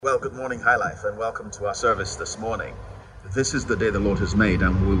Well, good morning, High Life, and welcome to our service this morning. This is the day the Lord has made,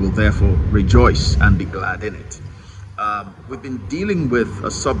 and we will therefore rejoice and be glad in it. We've been dealing with a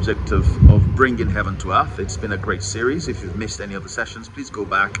subject of bringing heaven to earth. It's been a great series. If you've missed any of the sessions, please go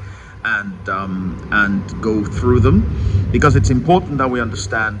back and go through them, because it's important that we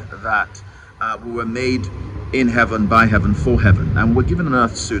understand that we were made in heaven, by heaven, for heaven, and we're given an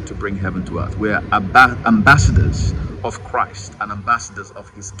earth suit to bring heaven to earth. We're ambassadors of Christ and ambassadors of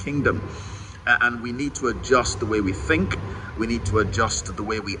his kingdom, and we need to adjust the way we think. We need to adjust the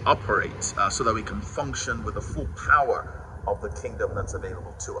way we operate so that we can function with the full power of the kingdom that's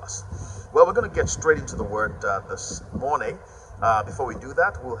available to us. Well, we're going to get straight into the word this morning. Before we do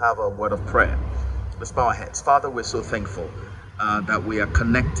that, we'll have a word of prayer. Let's bow our heads. Father, we're so thankful that we are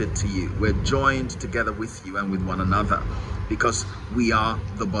connected to you. We're joined together with you and with one another, because we are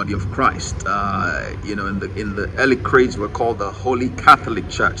the body of Christ. In the early creeds, we're called the Holy Catholic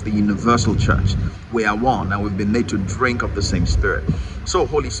Church, the Universal Church. We are one, and we've been made to drink of the same Spirit. So,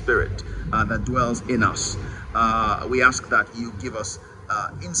 Holy Spirit that dwells in us, we ask that you give us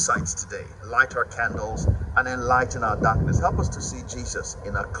insights today, light our candles, and enlighten our darkness. Help us to see Jesus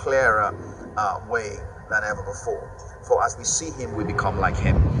in a clearer way than ever before. For as we see him, we become like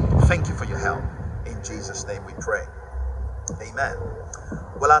him. Thank you for your help. In Jesus' name we pray. Amen.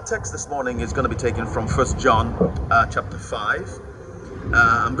 Well, our text this morning is going to be taken from 1 John chapter 5.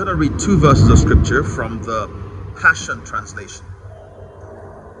 I'm going to read two verses of scripture from the Passion Translation.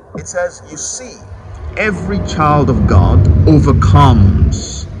 It says, "You see, every child of God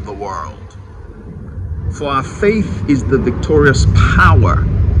overcomes the world. For our faith is the victorious power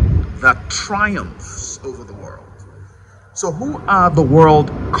that triumphs over the world." So who are the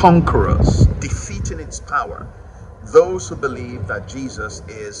world conquerors defeating its power? Those who believe that Jesus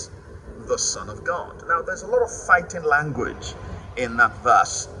is the Son of God. Now, there's a lot of fighting language in that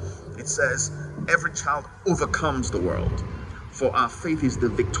verse. It says, every child overcomes the world, for our faith is the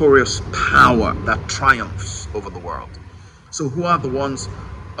victorious power that triumphs over the world. So who are the ones,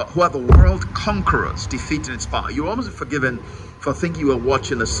 who are the world conquerors defeating its power? You're almost forgiven for thinking you were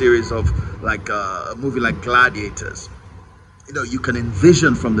watching a series of like a movie like Gladiators. You can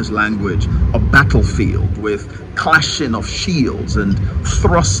envision from this language a battlefield with clashing of shields and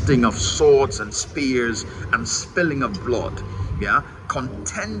thrusting of swords and spears and spilling of blood,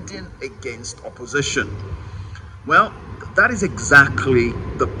 contending against opposition. Well, that is exactly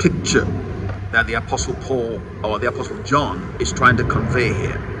the picture that the Apostle Paul or the Apostle John is trying to convey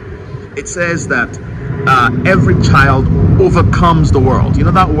here. It says that every child overcomes the world.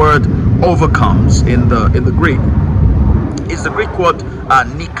 That word overcomes in the Greek is the Greek word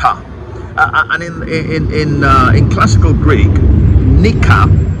nika, and in classical Greek, nika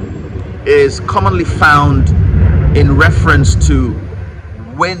is commonly found in reference to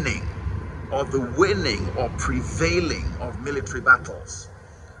winning, or the winning or prevailing of military battles,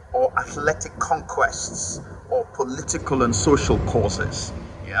 or athletic conquests, or political and social causes.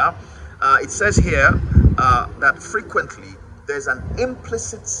 It says here that frequently there's an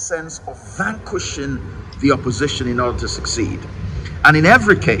implicit sense of vanquishing the opposition in order to succeed. And in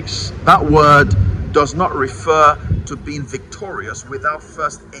every case, that word does not refer to being victorious without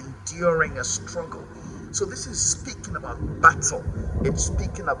first enduring a struggle. So this is speaking about battle. It's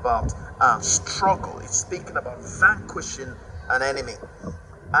speaking about struggle. It's speaking about vanquishing an enemy.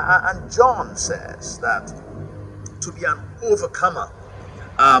 And John says that to be an overcomer,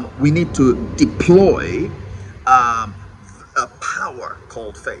 we need to deploy a power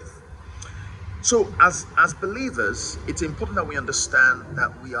called faith. So as believers, it's important that we understand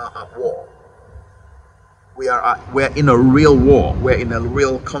that we are at war. We're in a real war. We're in a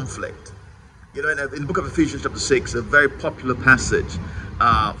real conflict. In the book of Ephesians chapter 6, a very popular passage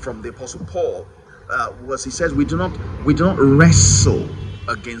from the Apostle Paul was, he says, we do not wrestle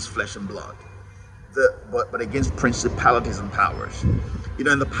against flesh and blood, but against principalities and powers.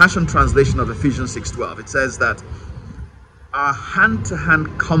 In the Passion Translation of Ephesians 6:12, it says that our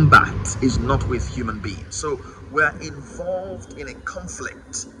hand-to-hand combat is not with human beings. So we're involved in a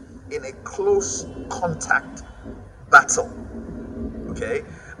conflict, in a close contact battle. Okay?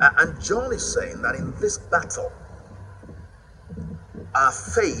 And John is saying that in this battle, our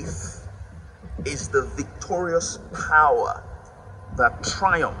faith is the victorious power that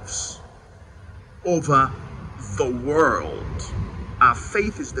triumphs over the world. Our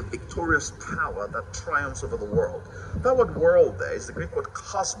faith is the victorious power that triumphs over the world. That word world there is the Greek word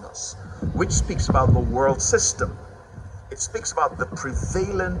cosmos, which speaks about the world system. It speaks about the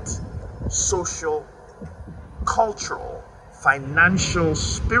prevalent social, cultural, financial,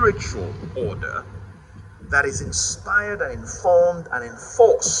 spiritual order that is inspired and informed and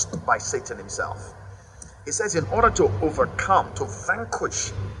enforced by Satan himself. He says in order to overcome, to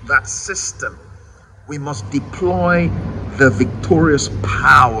vanquish that system, we must deploy the victorious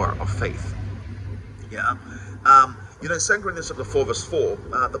power of faith. Yeah. In 2 Corinthians chapter 4, verse 4,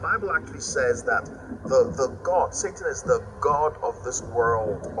 the Bible actually says that the God, Satan is the God of this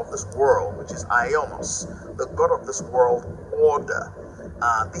world, which is Ionos, the God of this world order.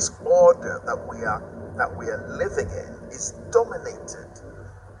 This order that we are living in is dominated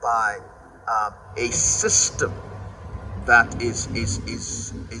by a system that is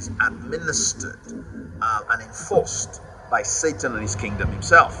administered and enforced by Satan and his kingdom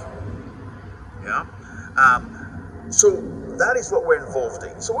himself. Yeah. So that is what we're involved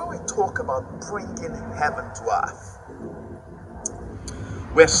in. So when we talk about bringing heaven to earth,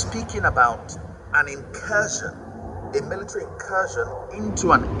 we're speaking about an incursion, a military incursion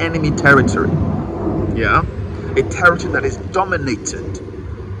into an enemy territory. Yeah, a territory that is dominated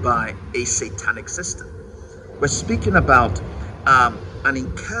by a satanic system. We're speaking about an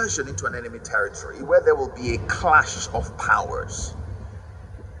incursion into an enemy territory where there will be a clash of powers.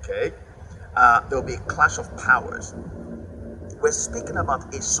 Okay, there will be a clash of powers. We're speaking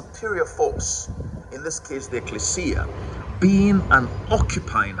about a superior force, in this case the ecclesia, being an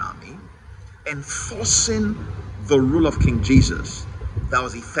occupying army, enforcing the rule of King Jesus that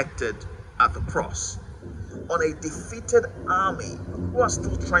was effected at the cross on a defeated army who are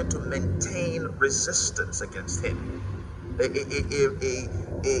still trying to maintain resistance against him. A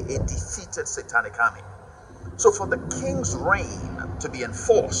defeated satanic army. So for the king's reign to be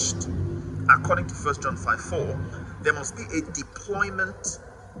enforced, according to 1 John 5:4, there must be a deployment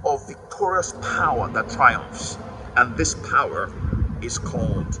of victorious power that triumphs. And this power is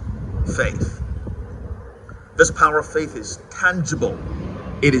called faith. This power of faith is tangible.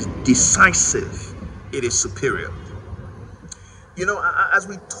 It is decisive. It is superior. As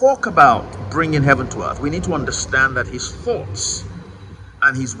we talk about bringing heaven to earth, we need to understand that his thoughts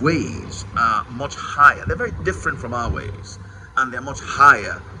and his ways are much higher. They're very different from our ways, and they're much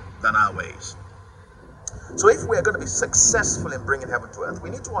higher than our ways. So if we're going to be successful in bringing heaven to earth, we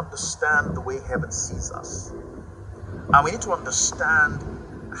need to understand the way heaven sees us. And we need to understand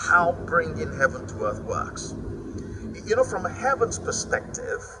how bringing heaven to earth works. From heaven's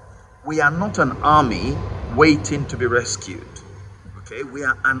perspective, we are not an army waiting to be rescued. Okay, we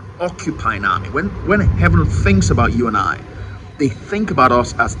are an occupying army. When heaven thinks about you and I, they think about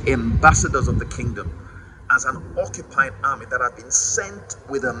us as ambassadors of the kingdom, as an occupying army that have been sent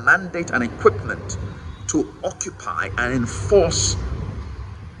with a mandate and equipment to occupy and enforce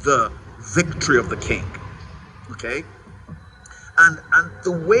the victory of the king. Okay, and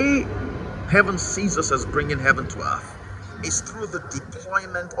the way heaven sees us as bringing heaven to earth is through the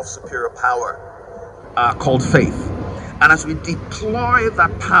deployment of superior power called faith. And as we deploy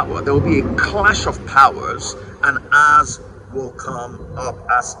that power, there will be a clash of powers, and ours will come up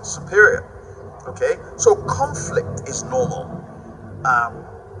as superior. Okay, so conflict is normal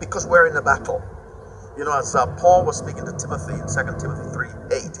because we're in a battle. As Paul was speaking to Timothy in 2 Timothy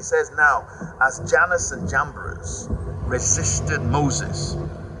 3:8, he says, now, as Jannes and Jambres resisted Moses,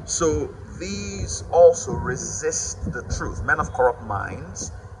 so these also resist the truth. Men of corrupt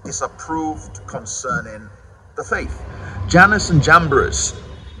minds disapproved concerning the faith. Jannes and Jambres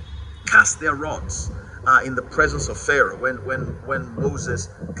cast their rods in the presence of Pharaoh when Moses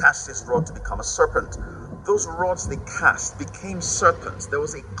cast his rod to become a serpent. Those rods they cast became serpents. There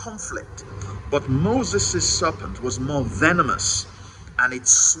was a conflict, but Moses' serpent was more venomous and it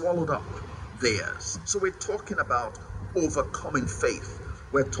swallowed up theirs. So we're talking about overcoming faith.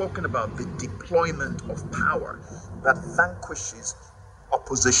 We're talking about the deployment of power that vanquishes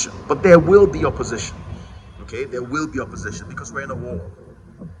opposition. But there will be opposition. Okay, there will be opposition because we're in a war.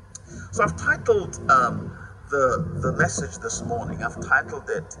 So I've titled the message this morning, I've titled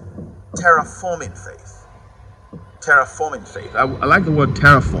it Terraforming Faith. Terraforming faith. I like the word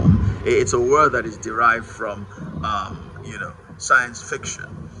terraform. It's a word that is derived from science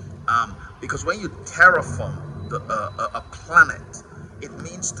fiction. Because when you terraform a planet, it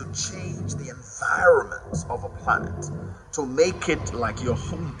means to change the environment of a planet, to make it like your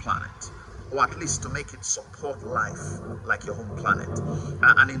home planet, or at least to make it support life like your home planet.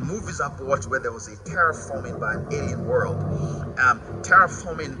 And in movies I've watched where there was a terraforming by an alien world,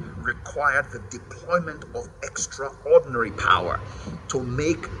 terraforming required the deployment of extraordinary power to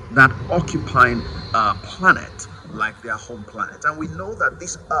make that occupying planet like their home planet. And we know that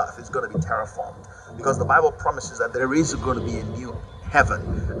this earth is going to be terraformed because the Bible promises that there is going to be a new heaven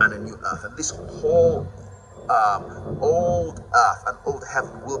and a new earth, and this whole old earth and old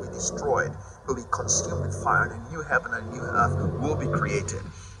heaven will be destroyed, will be consumed with fire, and a new heaven and a new earth will be created.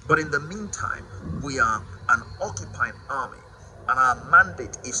 But in the meantime, we are an occupying army, and our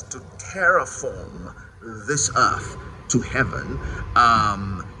mandate is to terraform this earth to heaven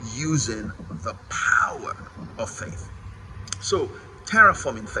using the power of faith. So,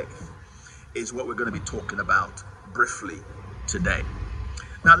 terraforming faith is what we're going to be talking about briefly today.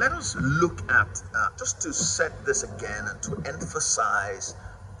 Now, let us look at, just to set this again and to emphasize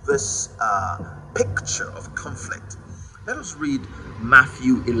this picture of conflict, let us read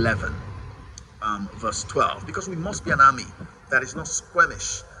Matthew 11, verse 12, because we must be an army that is not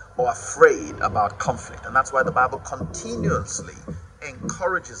squeamish or afraid about conflict. And that's why the Bible continuously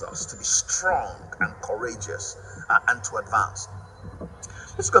encourages us to be strong and courageous and to advance.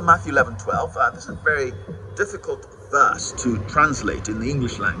 Let's go to Matthew 11, 12. This is a very difficult verse to translate in the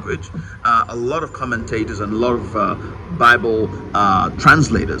English language. A lot of commentators and a lot of Bible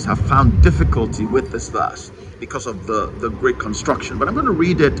translators have found difficulty with this verse because of the great construction. But I'm going to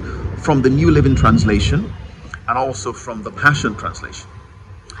read it from the New Living Translation and also from the Passion Translation.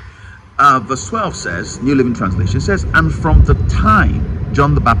 Verse 12 says, New Living Translation says, "And from the time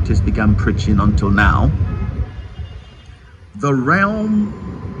John the Baptist began preaching until now, the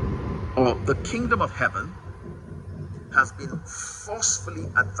realm or the kingdom of heaven has been forcefully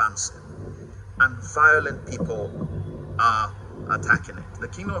advancing, and violent people are attacking it." The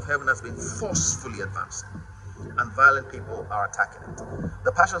kingdom of heaven has been forcefully advancing, and violent people are attacking it.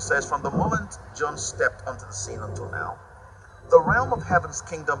 The Passion says, "From the moment John stepped onto the scene until now, the realm of heaven's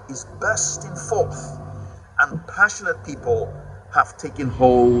kingdom is bursting forth, and passionate people have taken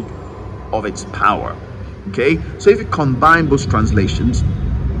hold of its power." Okay, so if you combine both translations,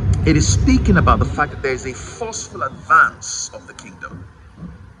 it is speaking about the fact that there is a forceful advance of the kingdom.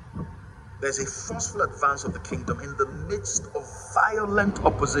 There's a forceful advance of the kingdom in the midst of violent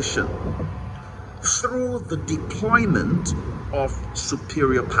opposition through the deployment of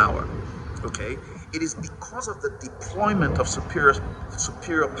superior power. Okay, it is because of the deployment of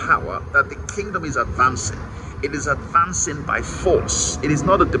superior power that the kingdom is advancing. It is advancing by force. It is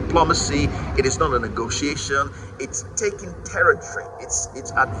not a diplomacy. It is not a negotiation. It's taking territory. It's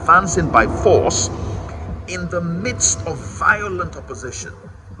advancing by force in the midst of violent opposition.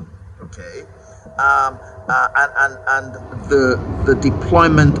 Okay, and the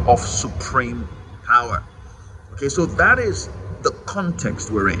deployment of supreme power. Okay, so that is the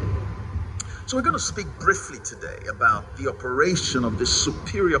context we're in. So we're going to speak briefly today about the operation of this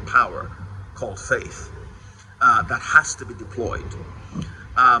superior power called faith. That has to be deployed.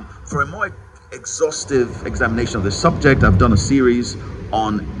 For a more exhaustive examination of this subject, I've done a series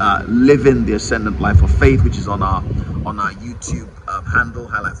on living the ascendant life of faith, which is on our YouTube handle,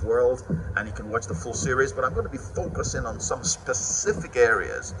 High Life World, and you can watch the full series. But I'm going to be focusing on some specific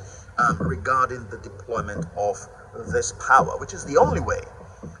areas regarding the deployment of this power, which is the only way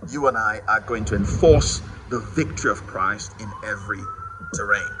you and I are going to enforce the victory of Christ in every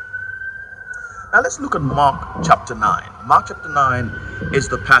terrain. Now let's look at Mark chapter 9. Mark chapter 9 is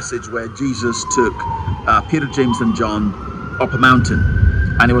the passage where Jesus took Peter, James, and John up a mountain,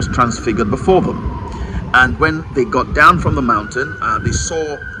 and he was transfigured before them. And when they got down from the mountain, they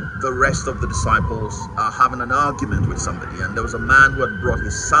saw the rest of the disciples having an argument with somebody. And there was a man who had brought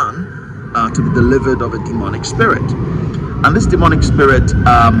his son to be delivered of a demonic spirit. And this demonic spirit,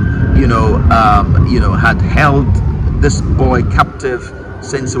 had held this boy captive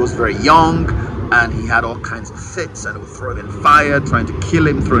since he was very young. And he had all kinds of fits, and it would throw him in fire, trying to kill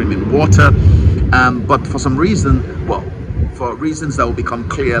him, throw him in water. But for some reason, for reasons that will become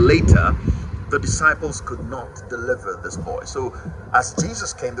clear later, the disciples could not deliver this boy. So as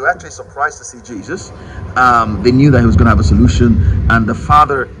Jesus came, they were actually surprised to see Jesus. They knew that he was going to have a solution, and the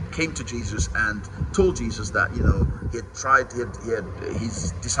father came to Jesus and told Jesus that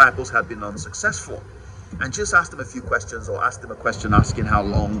his disciples had been unsuccessful. And Jesus asked him a few questions, or asked him a question asking how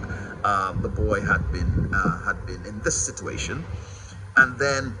long the boy had been in this situation. And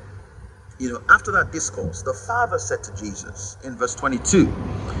then, after that discourse, the father said to Jesus in verse 22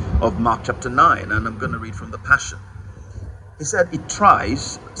 of Mark chapter 9, and I'm going to read from the Passion. He said, it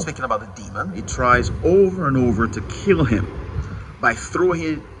tries, speaking about the demon, it tries over and over to kill him by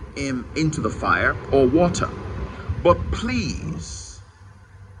throwing him into the fire or water. But please,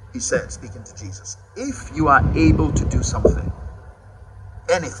 he said, speaking to Jesus, if you are able to do something,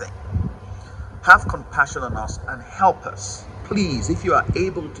 anything, have compassion on us and help us. Please, if you are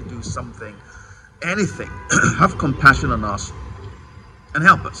able to do something, anything, have compassion on us and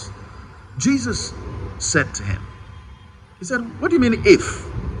help us. Jesus said to him, he said, what do you mean if?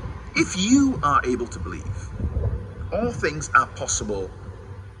 If you are able to believe, all things are possible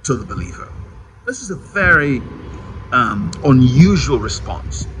to the believer. This is a very unusual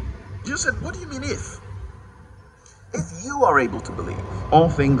response. Jesus said, what do you mean if? If you are able to believe, all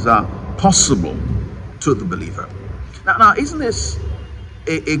things are possible to the believer. Now isn't this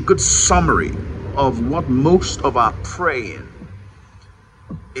a good summary of what most of our praying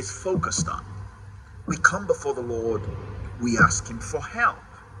is focused on? We come before the Lord, we ask him for help.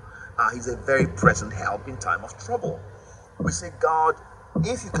 He's a very present help in time of trouble. We say, God,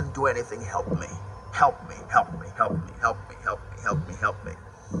 if you can do anything, help me. Help me, help me, help me, help me, help me, help me, help me.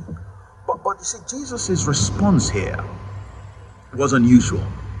 But you see, Jesus' response here was unusual.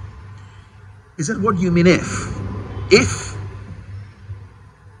 He said, what do you mean if? If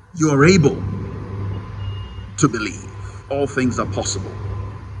you are able to believe, all things are possible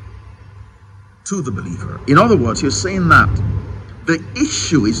to the believer. In other words, you're saying that the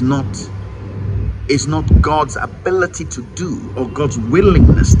issue is not God's ability to do or God's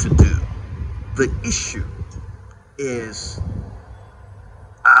willingness to do. The issue is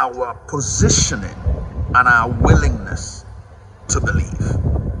our positioning and our willingness to believe.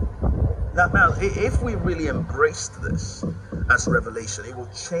 Now, if we really embraced this as revelation, it will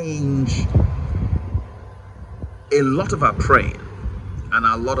change a lot of our praying and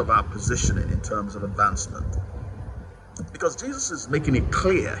a lot of our positioning in terms of advancement. Because Jesus is making it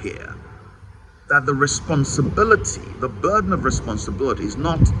clear here that the responsibility, the burden of responsibility is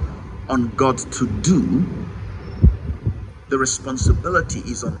not on God to do. The responsibility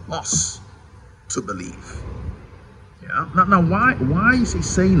is on us to believe. Yeah. Now why is he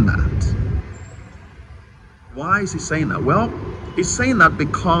saying that? Why is he saying that? Well, he's saying that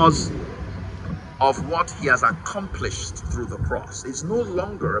because of what he has accomplished through the cross. It's no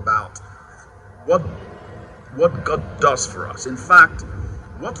longer about what God does for us. In fact,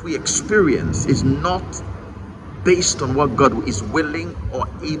 what we experience is not based on what God is willing or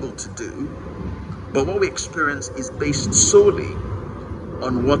able to do, but what we experience is based solely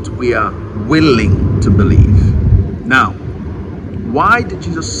on what we are willing to believe. Now, why did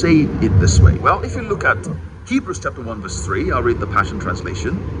Jesus say it this way? Well, if you look at Hebrews chapter 1 verse 3, I'll read the Passion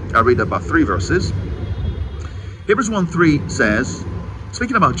Translation. I'll read about 3 verses. Hebrews 1:3 says,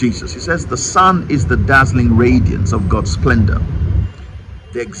 speaking about Jesus, he says, the sun is the dazzling radiance of God's splendor,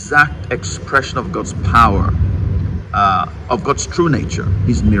 the exact expression of God's power, of God's true nature,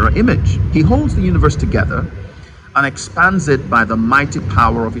 his mirror image. He holds the universe together and expands it by the mighty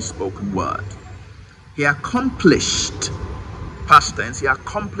power of his spoken word. He accomplished, past tense, he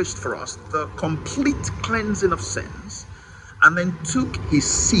accomplished for us the complete cleansing of sins, and then took his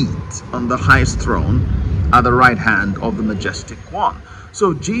seat on the highest throne at the right hand of the majestic one.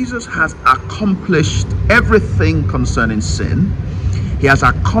 So Jesus has accomplished everything concerning sin. He has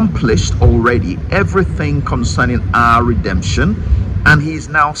accomplished already everything concerning our redemption, and he is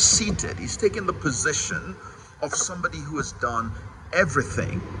now seated. He's taken the position of somebody who has done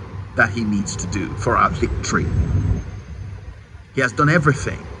everything that he needs to do for our victory. He has done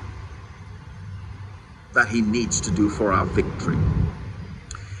everything that he needs to do for our victory.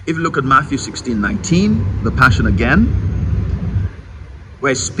 If you look at Matthew 16:19, the Passion again, where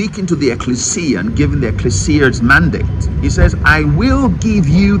he's speaking to the ecclesia and giving the ecclesia its mandate. He says, I will give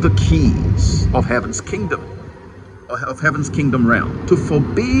you the keys of heaven's kingdom, of heaven's kingdom realm, to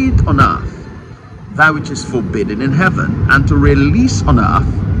forbid on earth that which is forbidden in heaven, and to release on earth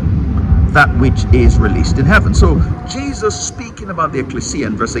that which is released in heaven. So Jesus, speaking about the ecclesia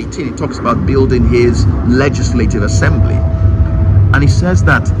in verse 18, he talks about building his legislative assembly, and he says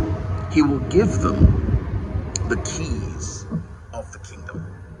that he will give them the keys of the kingdom.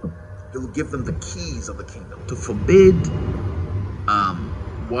 He will give them the keys of the kingdom to forbid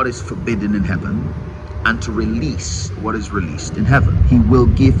what is forbidden in heaven, and to release what is released in heaven. He will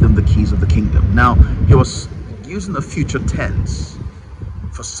give them the keys of the kingdom. Now, he was using a future tense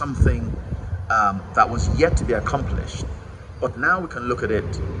for something that was yet to be accomplished, but now we can look at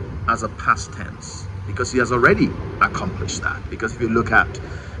it as a past tense, because he has already accomplished that. Because if you look at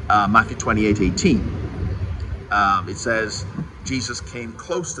Matthew 28:18, it says, Jesus came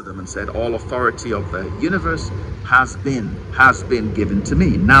close to them and said, all authority of the universe has been given to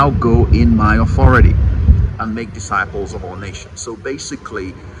me. Now go in my authority and make disciples of all nations. So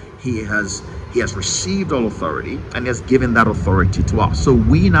basically, he has received all authority, and he has given that authority to us. So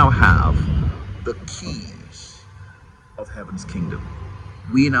we now have the keys of heaven's kingdom.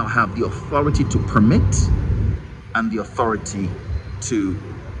 We now have the authority to permit and the authority to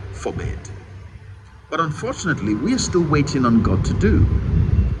forbid. But unfortunately, we are still waiting on God to do.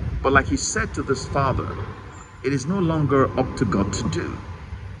 But like he said to this father, it is no longer up to God to do.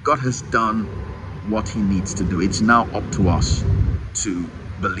 God has done what he needs to do. It's now up to us to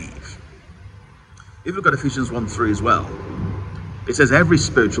believe. If you look at Ephesians 1:3 as well, it says every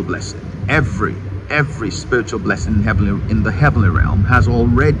spiritual blessing, every spiritual blessing in the heavenly realm has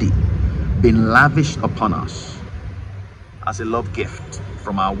already been lavished upon us as a love gift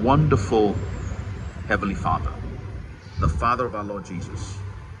from our wonderful Heavenly Father, the Father of our Lord Jesus,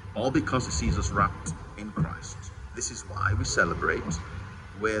 all because He sees us wrapped in Christ. This is why we celebrate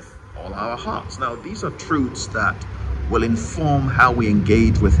with all our hearts. Now, these are truths that will inform how we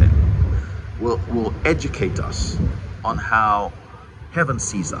engage with Him, will educate us on how heaven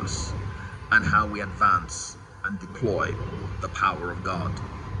sees us and how we advance and deploy the power of God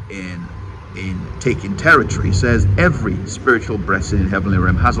in taking territory. It says every spiritual blessing in heavenly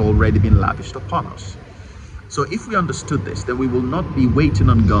realm has already been lavished upon us. So if we understood this, then we will not be waiting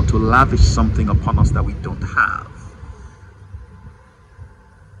on God to lavish something upon us that we don't have.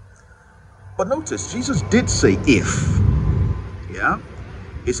 But notice, Jesus did say if. Yeah?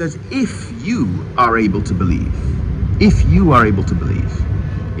 It says if you are able to believe. If you are able to believe.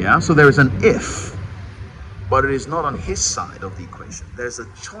 Yeah? So there is an if. But it is not on His side of the equation. There's a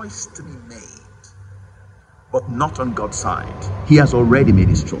choice to be made, but not on God's side. He has already made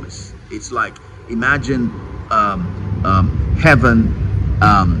His choice. It's like, imagine heaven.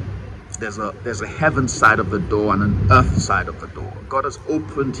 There's a heaven side of the door and an earth side of the door. God has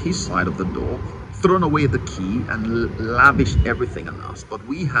opened His side of the door, thrown away the key, and lavished everything on us. But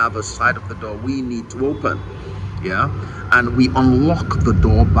we have a side of the door we need to open. Yeah, and we unlock the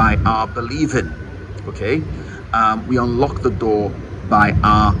door by our believing. Okay, we unlock the door by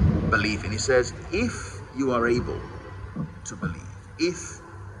our believing. He says, if you are able to believe, if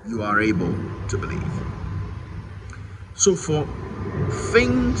you are able to believe. So for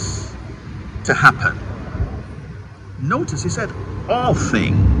things to happen, notice He said all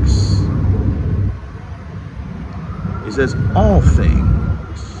things. He says all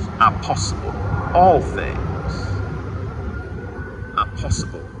things are possible. All things are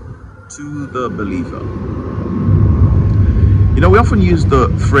possible to the believer. You know, we often use the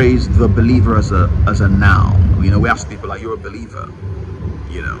phrase the believer as a noun. You know, we ask people, are you a believer?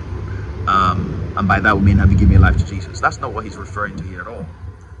 You know, and by that we mean, have you given your life to Jesus? That's not what He's referring to here at all.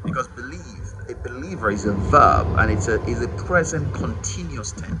 Because a believer is a verb, and it's a present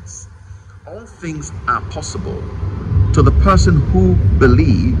continuous tense. All things are possible to the person who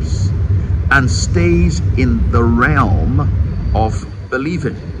believes and stays in the realm of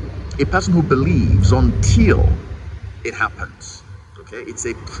believing. A person who believes until it happens. Okay, it's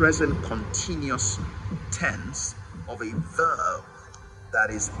a present continuous tense of a verb that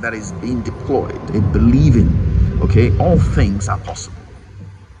is being deployed, a believing. Okay, all things are possible.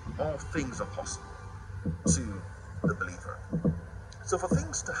 All things are possible to the believer. So for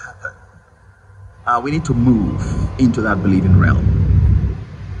things to happen, we need to move into that believing realm.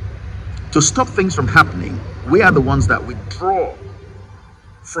 To stop things from happening, we are the ones that withdraw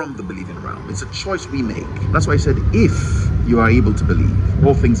from the believing realm. It's a choice we make. That's why I said, if you are able to believe,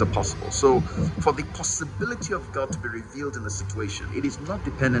 all things are possible. So for the possibility of God to be revealed in the situation, it is not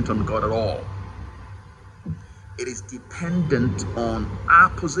dependent on God at all. It is dependent on our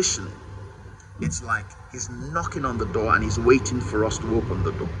positioning. It's like He's knocking on the door and He's waiting for us to open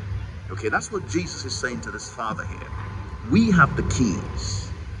the door. Okay, that's what Jesus is saying to this Father here. We have the keys.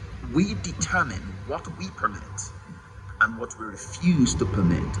 We determine what we permit and what we refuse to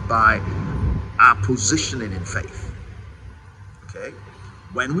permit by our positioning in faith. Okay?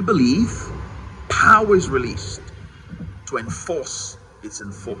 When we believe, power is released to enforce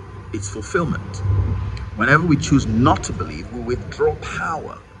its fulfillment. Whenever we choose not to believe, we withdraw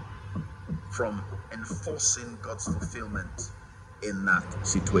power from enforcing God's fulfillment in that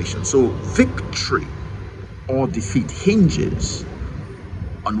situation. So victory or defeat hinges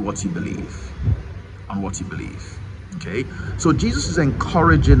on what you believe. On what you believe. Okay, so Jesus is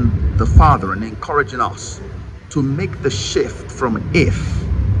encouraging the Father and encouraging us to make the shift from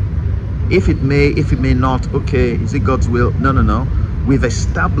if it may not, okay, is it God's will? No. We've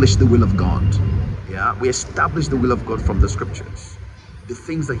established the will of God. Yeah, we established the will of God from the scriptures, the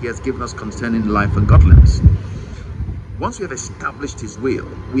things that He has given us concerning life and godliness. Once we have established His will,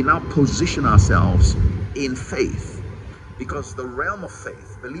 we now position ourselves in faith, because the realm of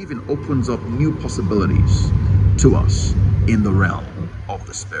faith, believing, opens up new possibilities to us in the realm of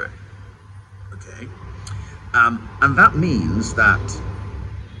the Spirit. Okay, and that means that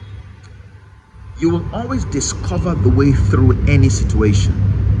you will always discover the way through any situation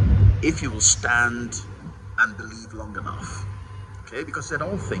if you will stand and believe long enough. Okay, because that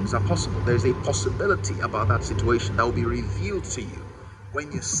all things are possible. There's a possibility about that situation that will be revealed to you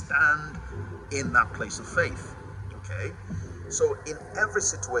when you stand in that place of faith. Okay, So in every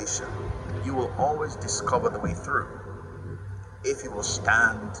situation, you will always discover the way through if you will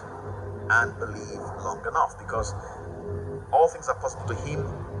stand and believe long enough, because all things are possible to him,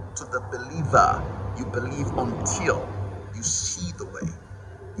 to the believer. You believe until you see the way,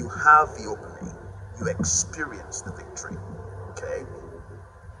 you have the opening, you experience the victory. Okay?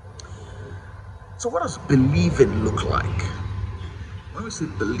 So what does believing look like? When we say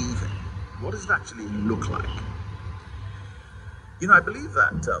believing, what does it actually look like? I believe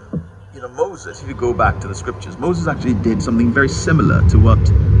that Moses, if you go back to the scriptures, Moses actually did something very similar to what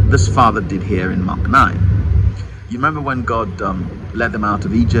this father did here in Mark 9. You remember when God led them out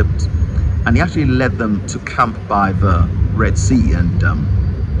of Egypt, and he actually led them to camp by the Red Sea,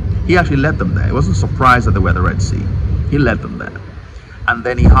 and he actually led them there. He wasn't surprised that they were at the Red Sea. He led them there. And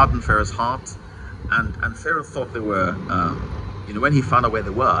then he hardened Pharaoh's heart, and Pharaoh thought they were, when he found out where they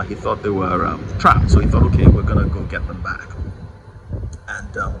were, he thought they were trapped. So he thought, okay, we're going to go get them back.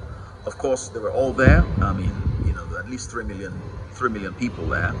 And of course, they were all there. I mean, at least 3 million people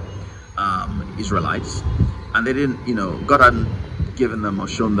there, Israelites. And they didn't, God hadn't given them or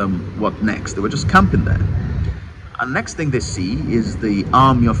shown them what next. They were just camping there. And next thing they see is the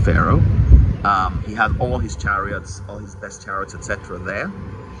army of Pharaoh. He had all his chariots, all his best chariots, etc. there.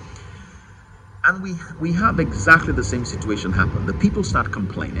 And we have exactly the same situation happen. The people start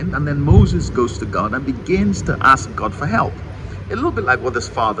complaining, and then Moses goes to God and begins to ask God for help. A little bit like what this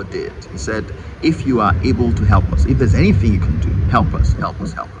father did. He said, if you are able to help us, if there's anything you can do, help us, help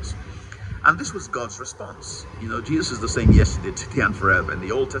us, help us. And this was God's response. Jesus is the same yesterday, today, and forever, in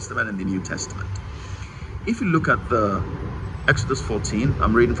the Old Testament and the New Testament. If you look at the Exodus 14,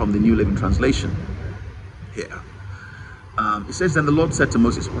 I'm reading from the New Living Translation here. It says, then the Lord said to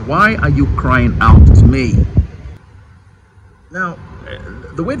Moses, why are you crying out to me? Now,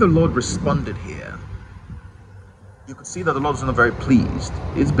 the way the Lord responded here, you could see that the Lord was not very pleased.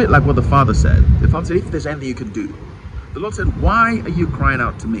 It's a bit like what the father said. The father said, if there's anything you can do. The Lord said, why are you crying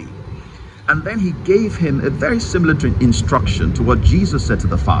out to me? And then he gave him a very similar instruction to what Jesus said to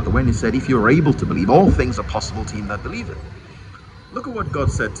the Father when he said, if you're able to believe, all things are possible to him that believe it. Look at what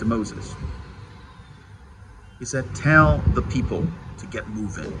God said to Moses. He said, tell the people to get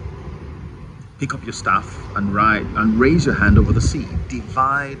moving. Pick up your staff and raise your hand over the sea.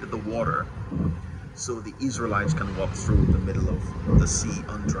 Divide the water so the Israelites can walk through the middle of the sea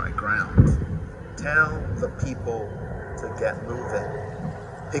on dry ground. Tell the people to get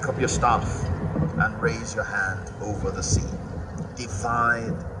moving. Pick up your staff and raise your hand over the sea.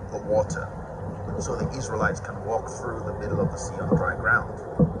 Divide the water so the Israelites can walk through the middle of the sea on dry ground.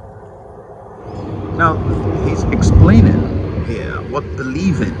 Now, he's explaining here what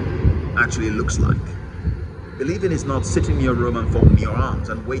believing actually looks like. Believing is not sitting in your room and folding your arms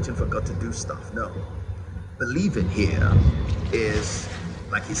and waiting for God to do stuff. No. Believing here is,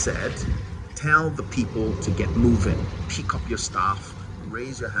 like he said, tell the people to get moving. Pick up your staff,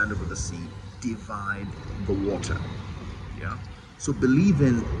 raise your hand over the sea, divide the water. Yeah. So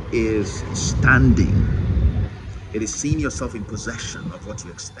believing is standing. It is seeing yourself in possession of what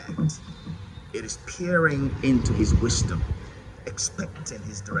you expect. It is peering into his wisdom, expecting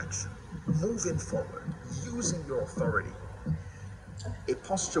his direction, moving forward, using your authority. A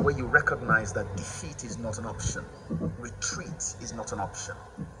posture where you recognize that defeat is not an option, retreat is not an option,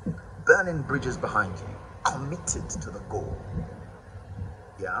 burning bridges behind you, committed to the goal.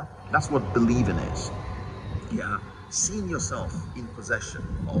 Yeah, that's what believing is. Yeah, seeing yourself in possession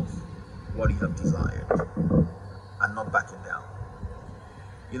of what you have desired and not backing down.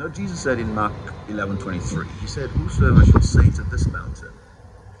 Jesus said in Mark 11:23, he said, whosoever shall say to this mountain,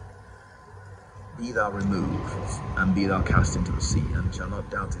 be thou removed and be thou cast into the sea, and shall not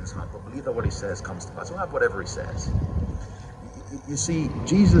doubt in his heart, but believe that what he says comes to pass. He'll have whatever he says. You see,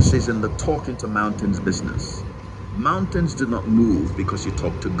 Jesus is in the talking to mountains business. Mountains do not move because you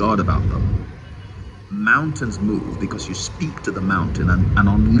talk to God about them. Mountains move because you speak to the mountain and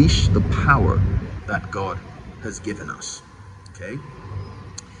unleash the power that God has given us. Okay?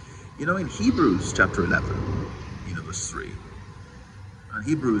 In Hebrews chapter 11, verse 3, and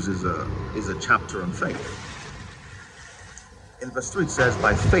Hebrews is a chapter on faith. In verse 3 it says,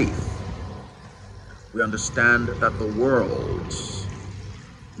 by faith we understand that the worlds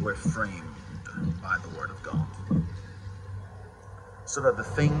were framed by the word of God, so that the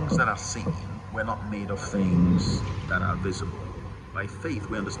things that are seen were not made of things that are visible. By faith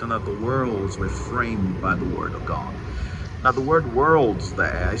we understand that the worlds were framed by the word of God. Now the word worlds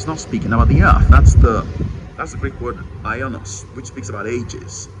there is not speaking about the earth. That's the Greek word ionos, which speaks about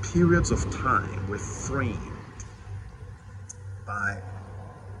ages. Periods of time were framed by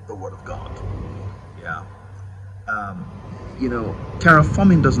the word of God. Yeah.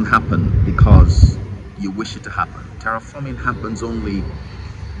 Terraforming doesn't happen because you wish it to happen. Terraforming happens only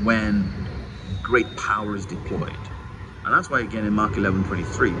when great power is deployed. And that's why, again, in Mark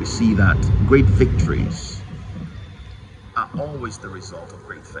 11:23, we see that great victories are always the result of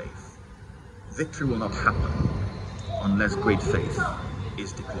great faith. Victory will not happen unless great faith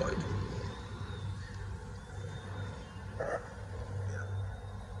is deployed.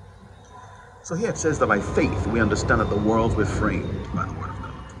 So here it says that by faith we understand that the worlds were framed by the word of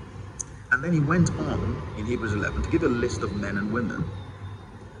God. And then he went on in Hebrews 11 to give a list of men and women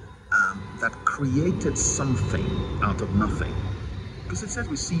that created something out of nothing. Because it says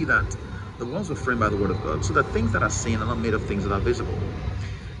we see that the worlds were framed by the word of God, so that things that are seen are not made of things that are visible.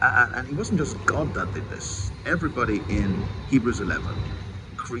 And it wasn't just God that did this. Everybody in Hebrews 11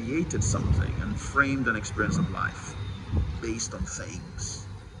 created something and framed an experience of life based on things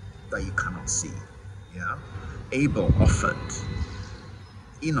that you cannot see. Yeah? Abel offered.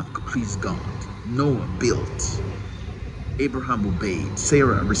 Enoch pleased God. Noah built. Abraham obeyed.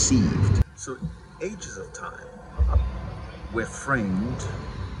 Sarah received. So ages of time were framed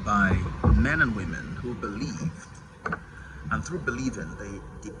by men and women who believed, and through believing they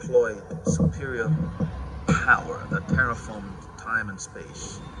deployed superior power that terraformed time and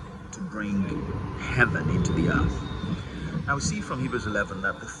space to bring heaven into the earth. Now we see from Hebrews 11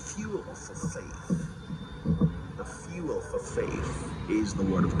 that the fuel for faith is the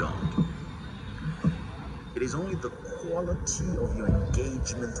word of God. It is only the quality of your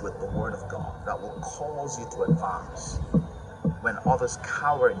engagement with the word of God that will cause you to advance when others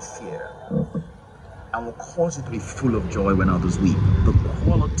cower in fear, and will cause you to be full of joy when others weep. The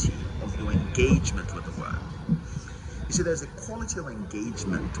quality of your engagement with the word. You see, there's a quality of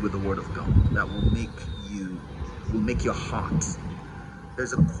engagement with the word of God that will make your heart.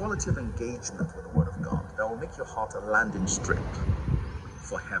 There's a quality of engagement with the word of God that will make your heart a landing strip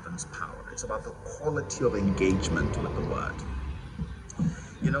for heaven's power. It's about the quality of engagement with the word.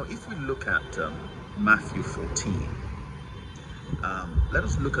 If we look at Matthew 14, let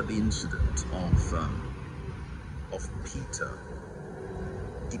us look at the incident of Peter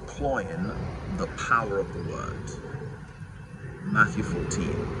deploying the power of the word. Matthew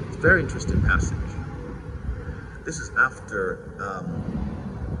 14. It's a very interesting passage. This is after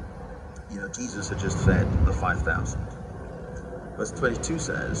Jesus had just fed the 5,000. Verse 22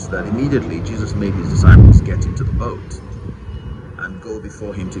 says that immediately Jesus made his disciples get into the boat and go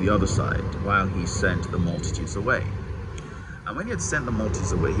before him to the other side while he sent the multitudes away. And when he had sent the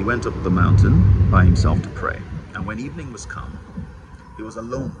multitudes away, he went up the mountain by himself to pray. And when evening was come, he was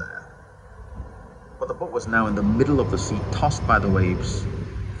alone there. But the boat was now in the middle of the sea, tossed by the waves,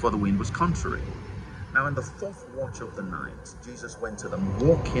 for the wind was contrary. Now in the fourth watch of the night, Jesus went to them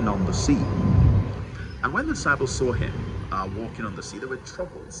walking on the sea. And when the disciples saw him walking on the sea, they were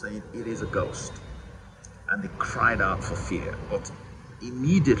troubled, saying, "It is a ghost." And they cried out for fear. But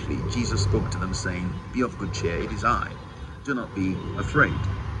immediately Jesus spoke to them, saying, "Be of good cheer, it is I. Do not be afraid."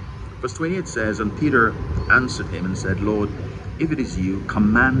 Verse 28 says, "And Peter answered him and said, Lord, if it is you,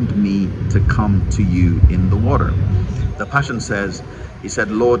 command me to come to you in the water." The Passion says, he said,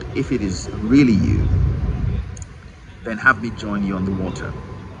 "Lord, if it is really you, then have me join you on the water."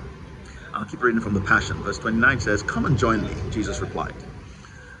 I'll keep reading from the Passion. Verse 29 says, "Come and join me," Jesus replied.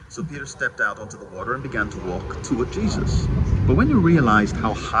 So Peter stepped out onto the water and began to walk toward Jesus. But when he realized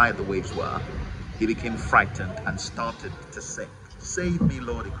how high the waves were, he became frightened and started to sink. "Save me,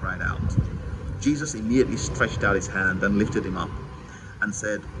 Lord," he cried out. Jesus immediately stretched out his hand and lifted him up and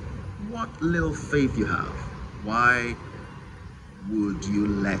said, "What little faith you have. Why would you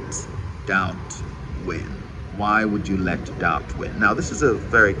let doubt win?" Why would you let doubt win? Now, this is a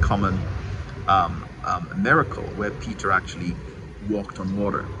very common miracle where Peter actually walked on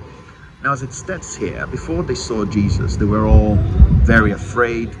water. Now, as it states here, before they saw Jesus, they were all very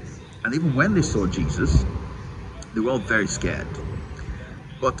afraid. And even when they saw Jesus, they were all very scared.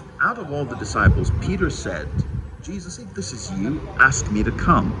 But out of all the disciples, Peter said, "Jesus, if this is you, ask me to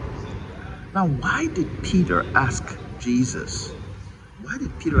come." Now, why did Peter ask Jesus? Why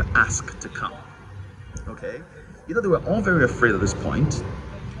did Peter ask to come? Okay, they were all very afraid at this point.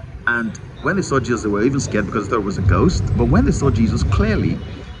 And when they saw Jesus, they were even scared because they thought it was a ghost. But when they saw Jesus clearly,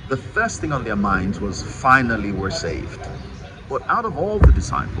 the first thing on their minds was, finally we're saved. But out of all the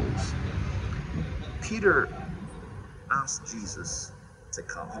disciples, Peter asked Jesus to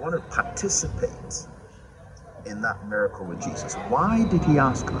come. He wanted to participate in that miracle with Jesus. Why did he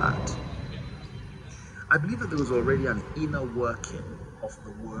ask that? I believe that there was already an inner working of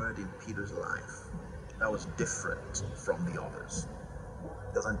the word in Peter's life that was different from the others.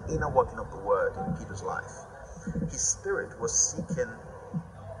 There's an inner working of the word in Peter's life His spirit was seeking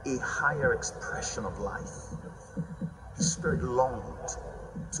a higher expression of life. His spirit longed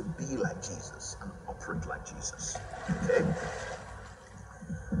to be like Jesus and operate like Jesus. Okay?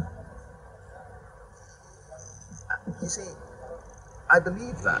 You see, I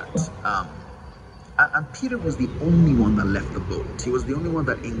believe that, and Peter was the only one that left the boat. He was the only one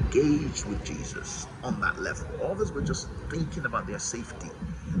that engaged with Jesus on that level. Others were just thinking about their safety.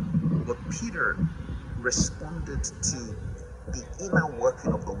 But Peter responded to the inner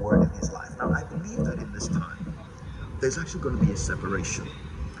working of the word in his life. Now, I believe that in this time, there's actually going to be a separation.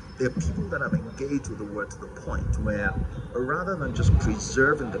 There are people that have engaged with the word to the point where, rather than just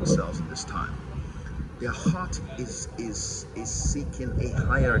preserving themselves in this time, their heart is seeking a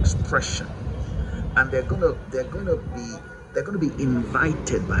higher expression, and they're going to be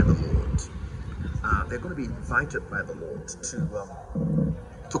invited by the Lord. They're going to be invited by the Lord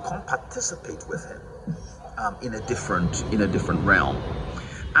to come participate with Him in a different realm.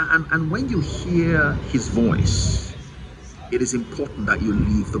 And when you hear His voice, it is important that you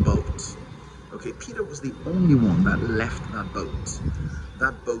leave the boat. Okay, Peter was the only one that left that boat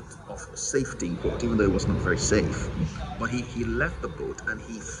of safety, in quote, even though it was not very safe. But he left the boat and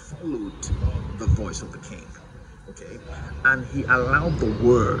he followed the voice of the King. Okay, and he allowed the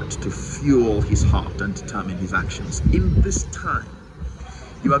word to fuel his heart and determine his actions. In this time,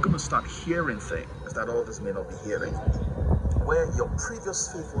 you are going to start hearing things that others may not be hearing, where your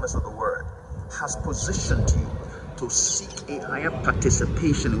previous faithfulness of the word has positioned you to seek a higher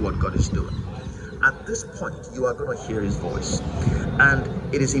participation in what God is doing. At this point, you are going to hear His voice, and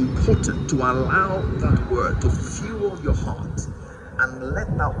it is important to allow that word to fuel your heart and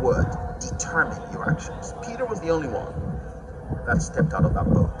let that word determine your actions. Peter was the only one that stepped out of that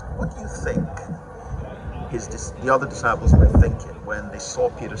boat. What do you think the other disciples were thinking when they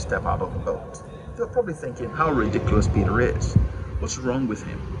saw Peter step out of the boat? They were probably thinking, how ridiculous Peter is. What's wrong with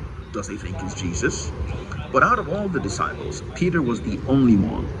him? Does he think he's Jesus? But out of all the disciples, Peter was the only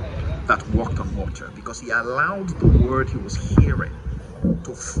one that walked on water, because he allowed the word he was hearing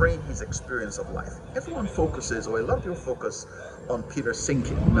to frame his experience of life. Everyone focuses, or a lot of people focus on Peter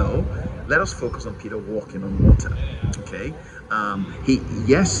sinking. No, let us focus on Peter walking on water. Okay,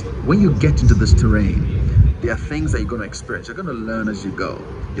 when you get into this terrain, there are things that you're going to experience. You're going to learn as you go.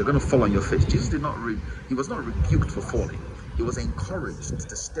 You're going to fall on your face. Jesus he was not rebuked for falling. He was encouraged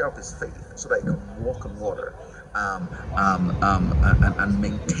to stir up his faith so that he could walk on water and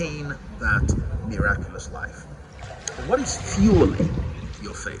maintain that miraculous life. What is fueling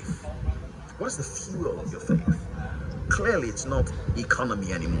your faith? What is the fuel of your faith? Clearly, it's not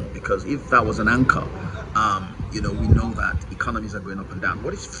economy anymore, because if that was an anchor, we know that economies are going up and down.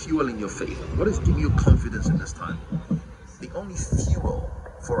 What is fueling your faith? What is giving you confidence in this time? The only fuel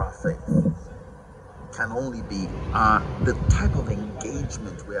for our faith can only be the type of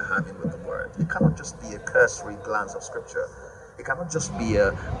engagement we are having with the word. It cannot just be a cursory glance of scripture. It cannot just be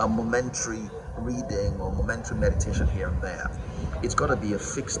a momentary reading or momentary meditation here and there. It's got to be a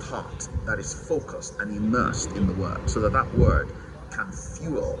fixed heart that is focused and immersed in the word, so that word can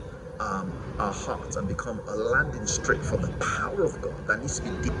fuel our hearts and become a landing strip for the power of God that needs to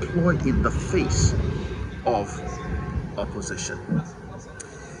be deployed in the face of opposition.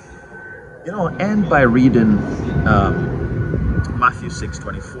 I'll end by reading Matthew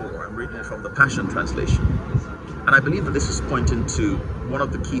 6:24. I'm reading it from the Passion Translation. And I believe that this is pointing to one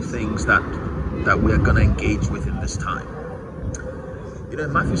of the key things that we are going to engage with in this time. In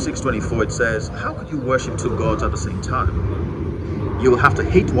Matthew 6:24, it says, how could you worship two gods at the same time? You will have to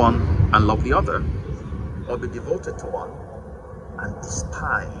hate one and love the other, or be devoted to one and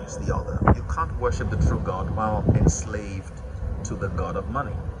despise the other. You can't worship the true God while enslaved to the god of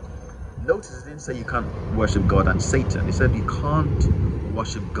money. Notice it didn't say you can't worship God and Satan. It said you can't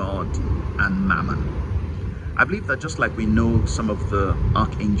worship God and Mammon. I believe that just like we know some of the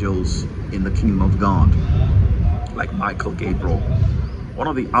archangels in the kingdom of God, like Michael, Gabriel, one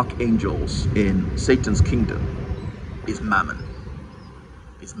of the archangels in Satan's kingdom is Mammon.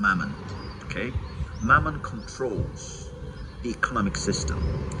 It's Mammon, okay? Mammon controls the economic system,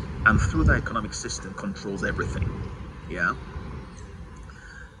 and through that economic system controls everything, yeah?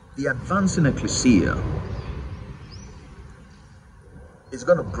 The advancing ecclesia is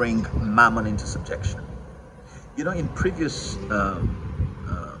going to bring Mammon into subjection. In previous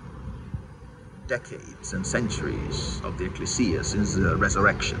decades and centuries of the ecclesia since the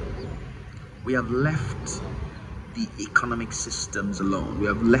resurrection, we have left the economic systems alone. We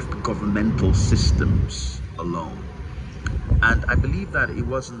have left governmental systems alone. And I believe that it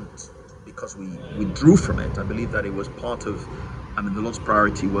wasn't because we withdrew from it. I believe that it was part of I mean, the Lord's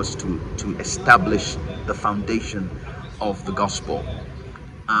priority was to establish the foundation of the gospel.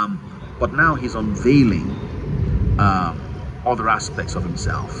 But now he's unveiling other aspects of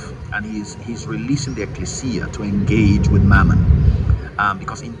himself, and he's releasing the ecclesia to engage with mammon,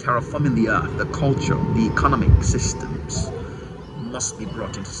 because in terraforming the earth, the culture, the economic systems must be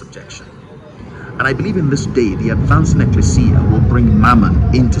brought into subjection. And I believe in this day, the advancing ecclesia will bring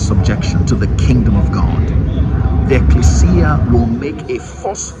mammon into subjection to the kingdom of God. The ecclesia will make a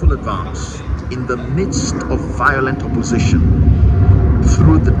forceful advance in the midst of violent opposition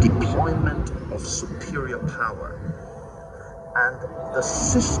through the deployment of superior power and the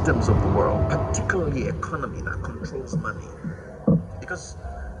systems of the world, particularly economy that controls money. Because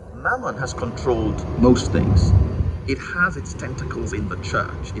mammon has controlled most things. It has its tentacles in the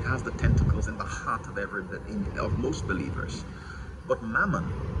church. It has the tentacles in the heart of most believers. But mammon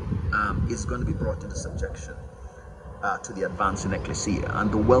is going to be brought into subjection to the advancing ecclesia,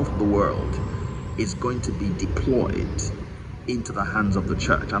 and the wealth of the world is going to be deployed into the hands of the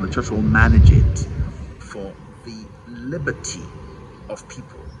church, and the church will manage it for the liberty of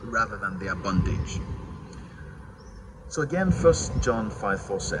people rather than their bondage. So again, 1 John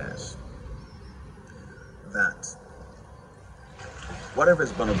 5:4 says that whatever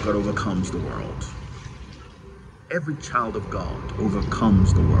is born of God overcomes the world. Every child of God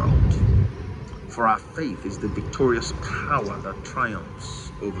overcomes the world. For our faith is the victorious power that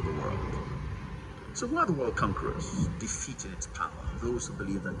triumphs over the world. So who are the world conquerors defeating its power? Those who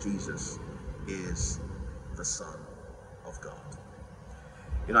believe that Jesus is the Son of God.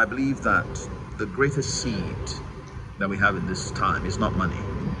 You know, I believe that the greatest seed that we have in this time is not money.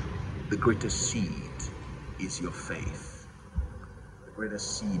 The greatest seed is your faith. The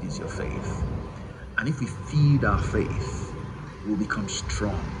greatest seed is your faith. And if we feed our faith, we'll become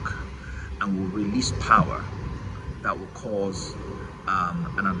strong and we'll release power that will cause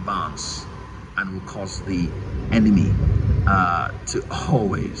an advance and will cause the enemy to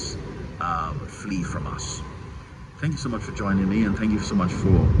always flee from us. Thank you so much for joining me, and thank you so much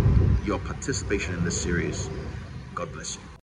for your participation in this series. God bless you.